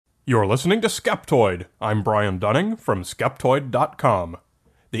You're listening to Skeptoid. I'm Brian Dunning from Skeptoid.com.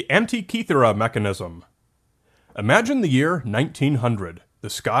 The Antikythera Mechanism. Imagine the year 1900. The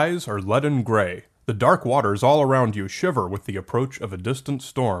skies are leaden gray. The dark waters all around you shiver with the approach of a distant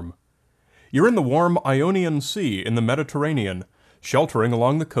storm. You're in the warm Ionian Sea in the Mediterranean, sheltering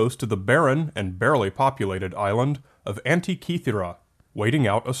along the coast of the barren and barely populated island of Antikythera, waiting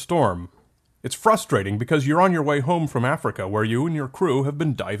out a storm. It's frustrating because you're on your way home from Africa where you and your crew have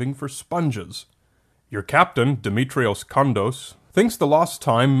been diving for sponges. Your captain, Dimitrios Kondos, thinks the lost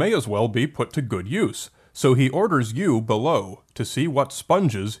time may as well be put to good use, so he orders you below to see what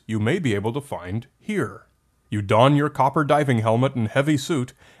sponges you may be able to find here. You don your copper diving helmet and heavy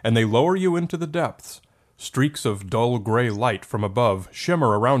suit, and they lower you into the depths. Streaks of dull gray light from above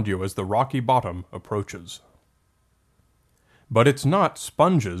shimmer around you as the rocky bottom approaches. But it's not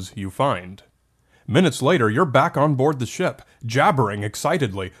sponges you find. Minutes later, you're back on board the ship, jabbering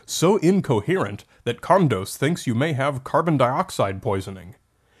excitedly, so incoherent that Kondos thinks you may have carbon dioxide poisoning.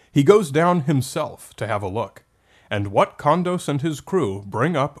 He goes down himself to have a look, and what Kondos and his crew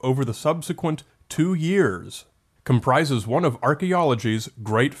bring up over the subsequent 2 years comprises one of archaeology's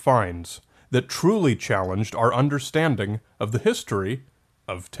great finds that truly challenged our understanding of the history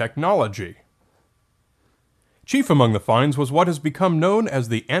of technology. Chief among the finds was what has become known as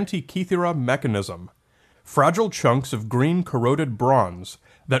the Antikythera Mechanism, fragile chunks of green corroded bronze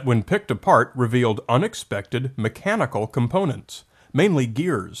that when picked apart revealed unexpected mechanical components, mainly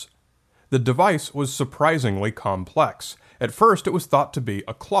gears. The device was surprisingly complex. At first it was thought to be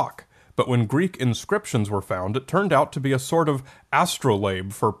a clock, but when Greek inscriptions were found it turned out to be a sort of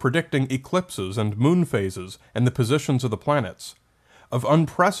astrolabe for predicting eclipses and moon phases and the positions of the planets, of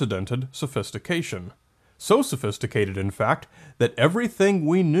unprecedented sophistication. So sophisticated, in fact, that everything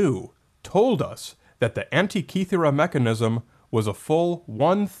we knew told us that the Antikythera Mechanism was a full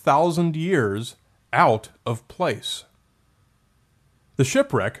 1,000 years out of place. The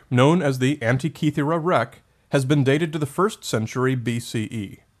shipwreck, known as the Antikythera wreck, has been dated to the 1st century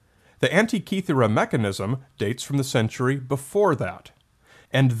BCE. The Antikythera Mechanism dates from the century before that.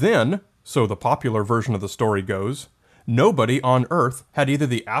 And then, so the popular version of the story goes, nobody on Earth had either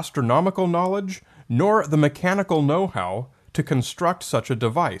the astronomical knowledge nor the mechanical know-how to construct such a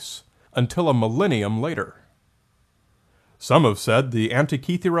device until a millennium later. Some have said the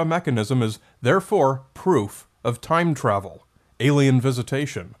Antikythera Mechanism is therefore proof of time travel, alien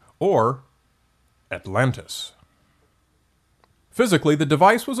visitation, or Atlantis. Physically, the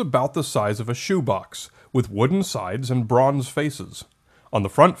device was about the size of a shoebox, with wooden sides and bronze faces. On the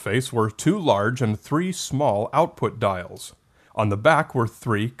front face were 2 large and 3 small output dials. On the back were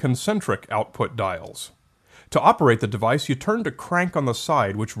 3 concentric output dials. To operate the device, you turned a crank on the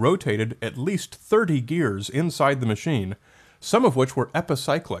side which rotated at least 30 gears inside the machine, some of which were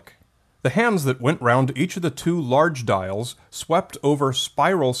epicyclic. The hands that went round each of the 2 large dials swept over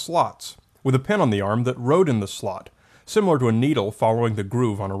spiral slots, with a pin on the arm that rode in the slot, similar to a needle following the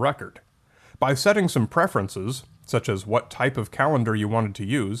groove on a record. By setting some preferences, such as what type of calendar you wanted to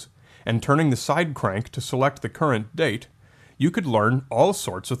use, and turning the side crank to select the current date, you could learn all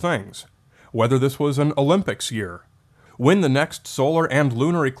sorts of things. Whether this was an Olympics year, when the next solar and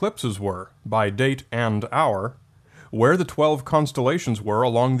lunar eclipses were, by date and hour, where the 12 constellations were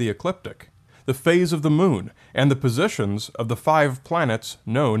along the ecliptic, the phase of the moon, and the positions of the 5 planets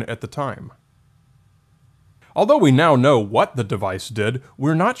known at the time. Although we now know what the device did,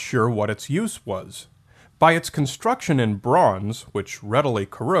 we're not sure what its use was. By its construction in bronze, which readily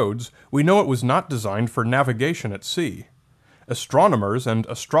corrodes, we know it was not designed for navigation at sea. Astronomers and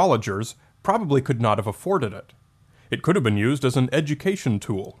astrologers probably could not have afforded it. It could have been used as an education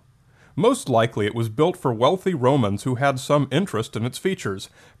tool. Most likely it was built for wealthy Romans who had some interest in its features,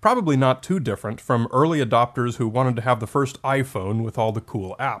 probably not too different from early adopters who wanted to have the first iPhone with all the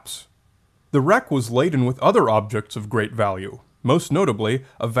cool apps. The wreck was laden with other objects of great value, most notably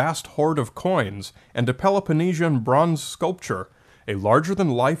a vast hoard of coins and a Peloponnesian bronze sculpture, a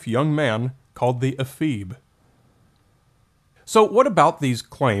larger-than-life young man called the ephebe. So what about these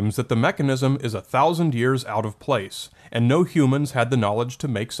claims that the mechanism is 1,000 years out of place, and no humans had the knowledge to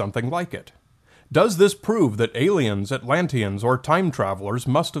make something like it? Does this prove that aliens, Atlanteans, or time travelers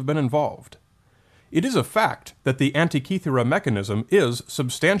must have been involved? It is a fact that the Antikythera Mechanism is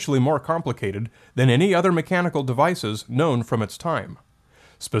substantially more complicated than any other mechanical devices known from its time.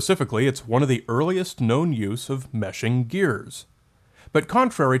 Specifically, it's one of the earliest known use of meshing gears. But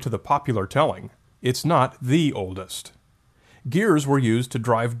contrary to the popular telling, it's not the oldest. Gears were used to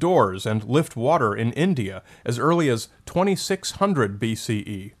drive doors and lift water in India as early as 2600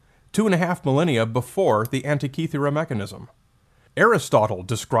 BCE, 2.5 millennia before the Antikythera Mechanism. Aristotle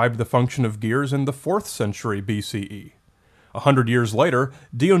described the function of gears in the 4th century BCE. 100 years later,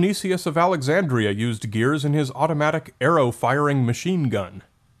 Dionysius of Alexandria used gears in his automatic arrow-firing machine gun.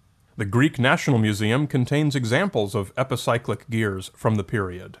 The Greek National Museum contains examples of epicyclic gears from the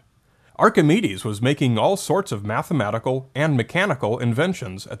period. Archimedes was making all sorts of mathematical and mechanical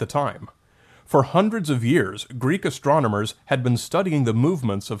inventions at the time. For hundreds of years, Greek astronomers had been studying the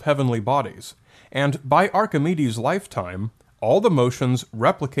movements of heavenly bodies, and by Archimedes' lifetime, all the motions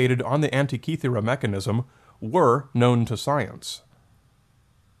replicated on the Antikythera mechanism were known to science.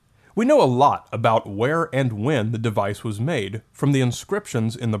 We know a lot about where and when the device was made from the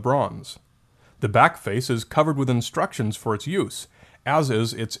inscriptions in the bronze. The back face is covered with instructions for its use, as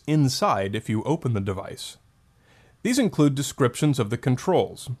is its inside if you open the device. These include descriptions of the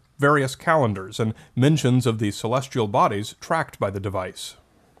controls, various calendars, and mentions of the celestial bodies tracked by the device.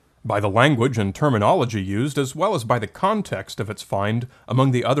 By the language and terminology used, as well as by the context of its find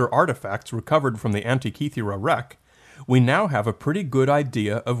among the other artifacts recovered from the Antikythera wreck, we now have a pretty good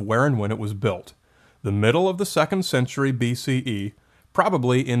idea of where and when it was built. The middle of the 2nd century BCE,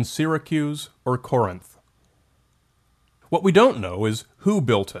 probably in Syracuse or Corinth. What we don't know is who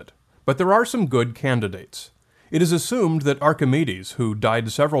built it, but there are some good candidates. It is assumed that Archimedes, who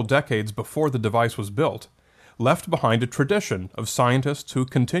died several decades before the device was built, left behind a tradition of scientists who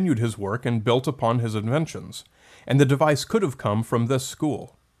continued his work and built upon his inventions, and the device could have come from this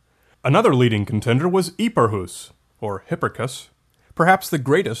school. Another leading contender was Hipparchus, or Hipparchus, perhaps the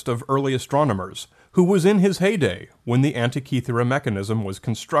greatest of early astronomers, who was in his heyday when the Antikythera mechanism was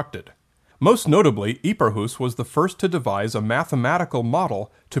constructed. Most notably, Hipparchus was the first to devise a mathematical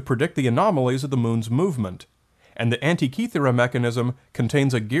model to predict the anomalies of the moon's movement, and the Antikythera mechanism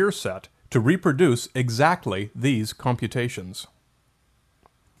contains a gear set to reproduce exactly these computations.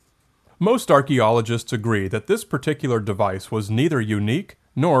 Most archaeologists agree that this particular device was neither unique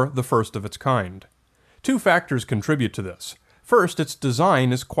nor the first of its kind. Two factors contribute to this. First, its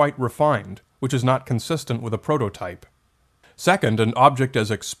design is quite refined, which is not consistent with a prototype. Second, an object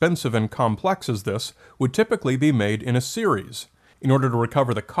as expensive and complex as this would typically be made in a series, in order to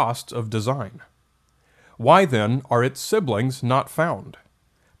recover the costs of design. Why then are its siblings not found?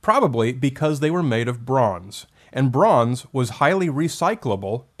 Probably because they were made of bronze, and bronze was highly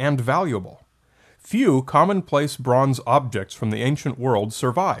recyclable and valuable. Few commonplace bronze objects from the ancient world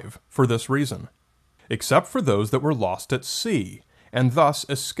survive for this reason, except for those that were lost at sea, and thus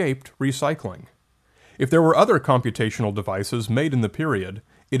escaped recycling. If there were other computational devices made in the period,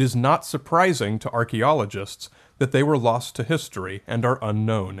 it is not surprising to archaeologists that they were lost to history and are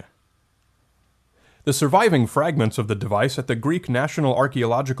unknown. The surviving fragments of the device at the Greek National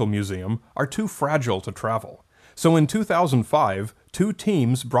Archaeological Museum are too fragile to travel, so in 2005, 2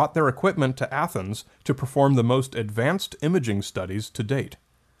 teams brought their equipment to Athens to perform the most advanced imaging studies to date.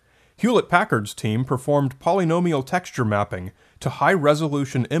 Hewlett-Packard's team performed polynomial texture mapping to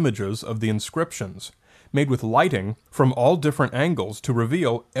high-resolution images of the inscriptions, made with lighting from all different angles to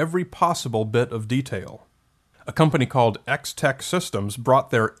reveal every possible bit of detail. A company called X-Tech Systems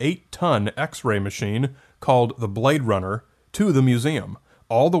brought their 8-ton X-ray machine, called the Blade Runner, to the museum,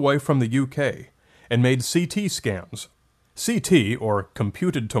 all the way from the UK, and made CT scans. CT, or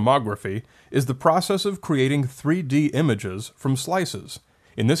computed tomography, is the process of creating 3D images from slices,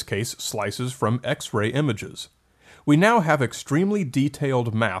 in this case slices from X-ray images. We now have extremely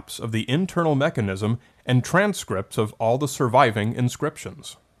detailed maps of the internal mechanism and transcripts of all the surviving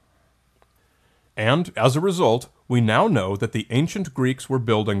inscriptions. And, as a result, we now know that the ancient Greeks were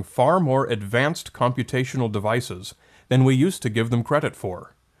building far more advanced computational devices than we used to give them credit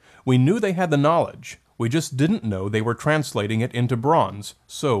for. We knew they had the knowledge, we just didn't know they were translating it into bronze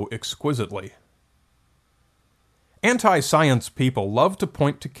so exquisitely. Anti-science people love to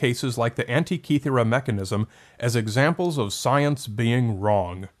point to cases like the Antikythera mechanism as examples of science being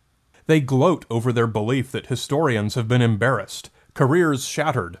wrong. They gloat over their belief that historians have been embarrassed, careers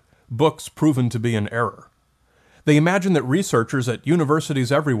shattered, books proven to be in error. They imagine that researchers at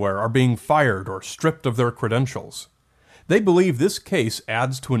universities everywhere are being fired or stripped of their credentials. They believe this case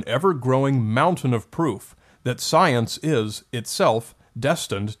adds to an ever-growing mountain of proof that science is, itself,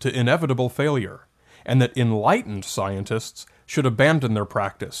 destined to inevitable failure, and that enlightened scientists should abandon their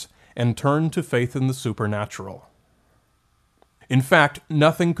practice and turn to faith in the supernatural. In fact,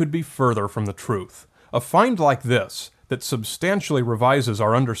 nothing could be further from the truth. A find like this, that substantially revises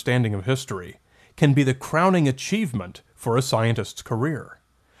our understanding of history, can be the crowning achievement for a scientist's career.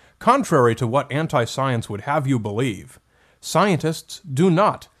 Contrary to what anti-science would have you believe, scientists do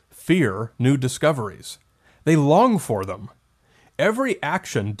not fear new discoveries. They long for them. Every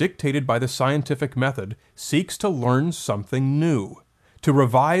action dictated by the scientific method seeks to learn something new, to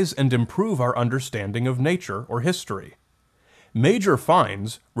revise and improve our understanding of nature or history. Major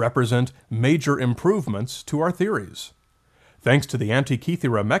finds represent major improvements to our theories. Thanks to the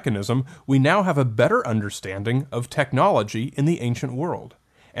Antikythera Mechanism, we now have a better understanding of technology in the ancient world,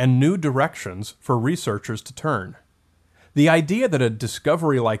 and new directions for researchers to turn. The idea that a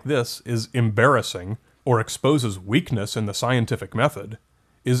discovery like this is embarrassing or exposes weakness in the scientific method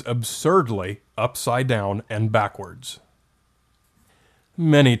is absurdly upside down and backwards.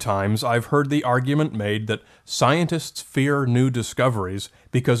 Many times I've heard the argument made that scientists fear new discoveries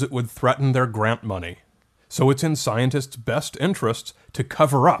because it would threaten their grant money, so it's in scientists' best interests to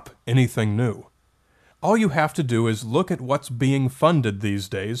cover up anything new. All you have to do is look at what's being funded these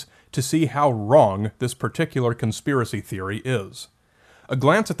days to see how wrong this particular conspiracy theory is. A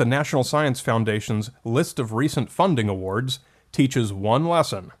glance at the National Science Foundation's list of recent funding awards teaches one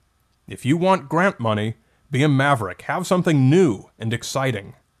lesson. If you want grant money, be a maverick, have something new and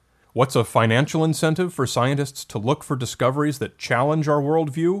exciting. What's a financial incentive for scientists to look for discoveries that challenge our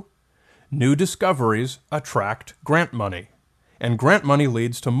worldview? New discoveries attract grant money, and grant money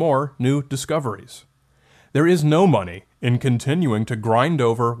leads to more new discoveries. There is no money in continuing to grind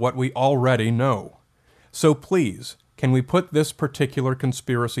over what we already know. So please, can we put this particular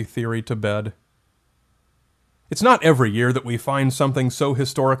conspiracy theory to bed? It's not every year that we find something so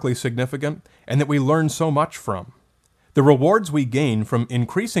historically significant and that we learn so much from. The rewards we gain from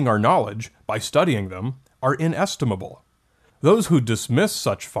increasing our knowledge by studying them are inestimable. Those who dismiss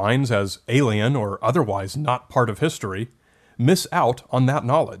such finds as alien or otherwise not part of history miss out on that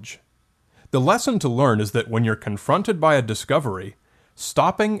knowledge. The lesson to learn is that when you're confronted by a discovery,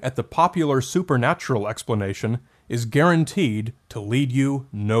 stopping at the popular supernatural explanation is guaranteed to lead you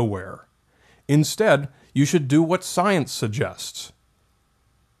nowhere. Instead, you should do what science suggests,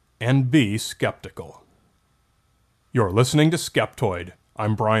 and be skeptical. You're listening to Skeptoid.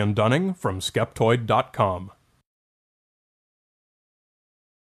 I'm Brian Dunning from Skeptoid.com.